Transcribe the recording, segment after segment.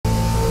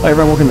Hi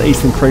everyone, welcome to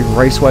Eastern Creek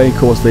Raceway,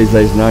 course these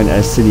days known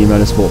as City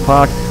Motorsport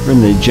Park. We're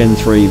in the Gen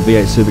 3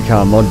 V8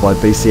 Supercar mod by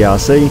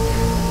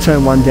BCRC.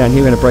 Turn 1 down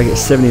here, we're going to brake at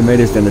 70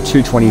 metres down to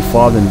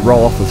 225, then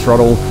roll off the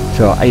throttle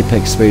to our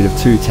apex speed of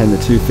 210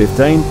 to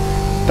 215.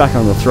 Back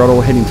on the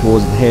throttle, heading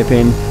towards the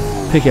hairpin,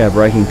 pick our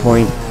braking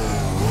point,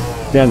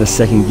 down to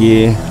second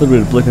gear, a little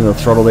bit of blip in the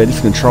throttle there,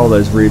 just control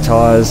those rear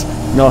tyres,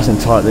 nice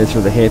and tight there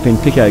through the hairpin,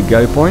 pick our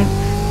go point.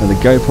 And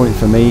the go point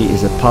for me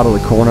is a part of the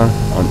corner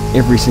on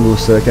every single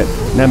circuit,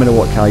 no matter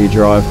what car you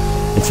drive.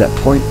 It's that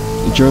point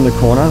during the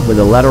corner where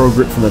the lateral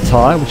grip from the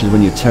tyre, which is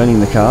when you're turning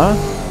the car,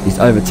 is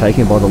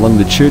overtaken by the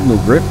longitudinal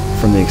grip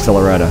from the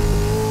accelerator.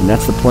 And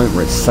that's the point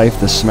where it's safe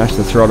to smash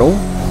the throttle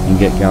and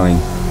get going.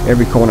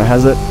 Every corner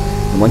has it,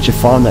 and once you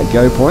find that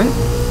go point,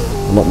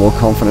 a lot more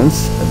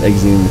confidence of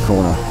exiting the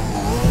corner.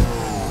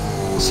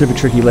 Super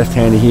tricky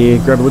left-hander here,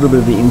 grab a little bit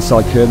of the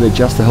inside curb there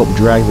just to help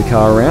drag the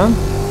car around.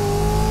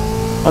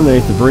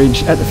 Underneath the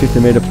bridge, at the 50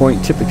 metre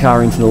point, tip the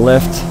car into the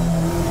left.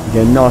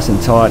 Again, nice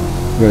and tight.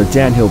 We've got a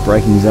downhill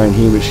braking zone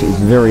here, which is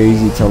very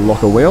easy to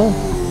lock a wheel.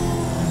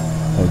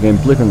 Again,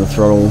 blip in the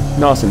throttle,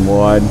 nice and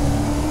wide.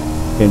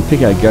 Again,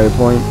 pick our go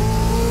point,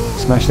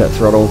 smash that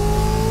throttle.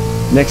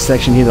 Next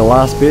section here, the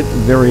last bit,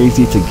 very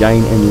easy to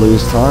gain and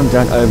lose time.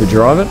 Don't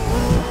overdrive it.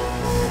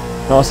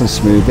 Nice and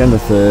smooth, down the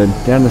third,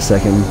 down the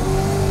second.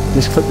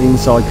 Just clip the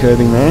inside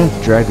curbing there,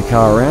 drag the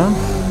car around.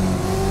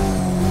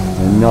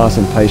 And nice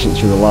and patient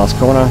through the last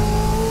corner.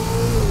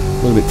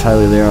 A little bit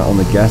taily there on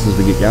the gas as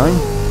we get going.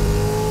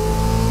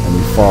 And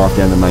we fire off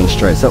down the main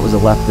straight. So that was a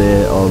lap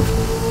there of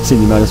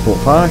Sydney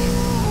Motorsport Park.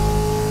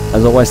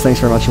 As always, thanks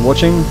very much for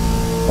watching.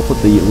 I'll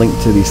put the link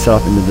to the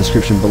setup in the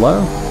description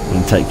below,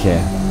 and take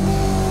care.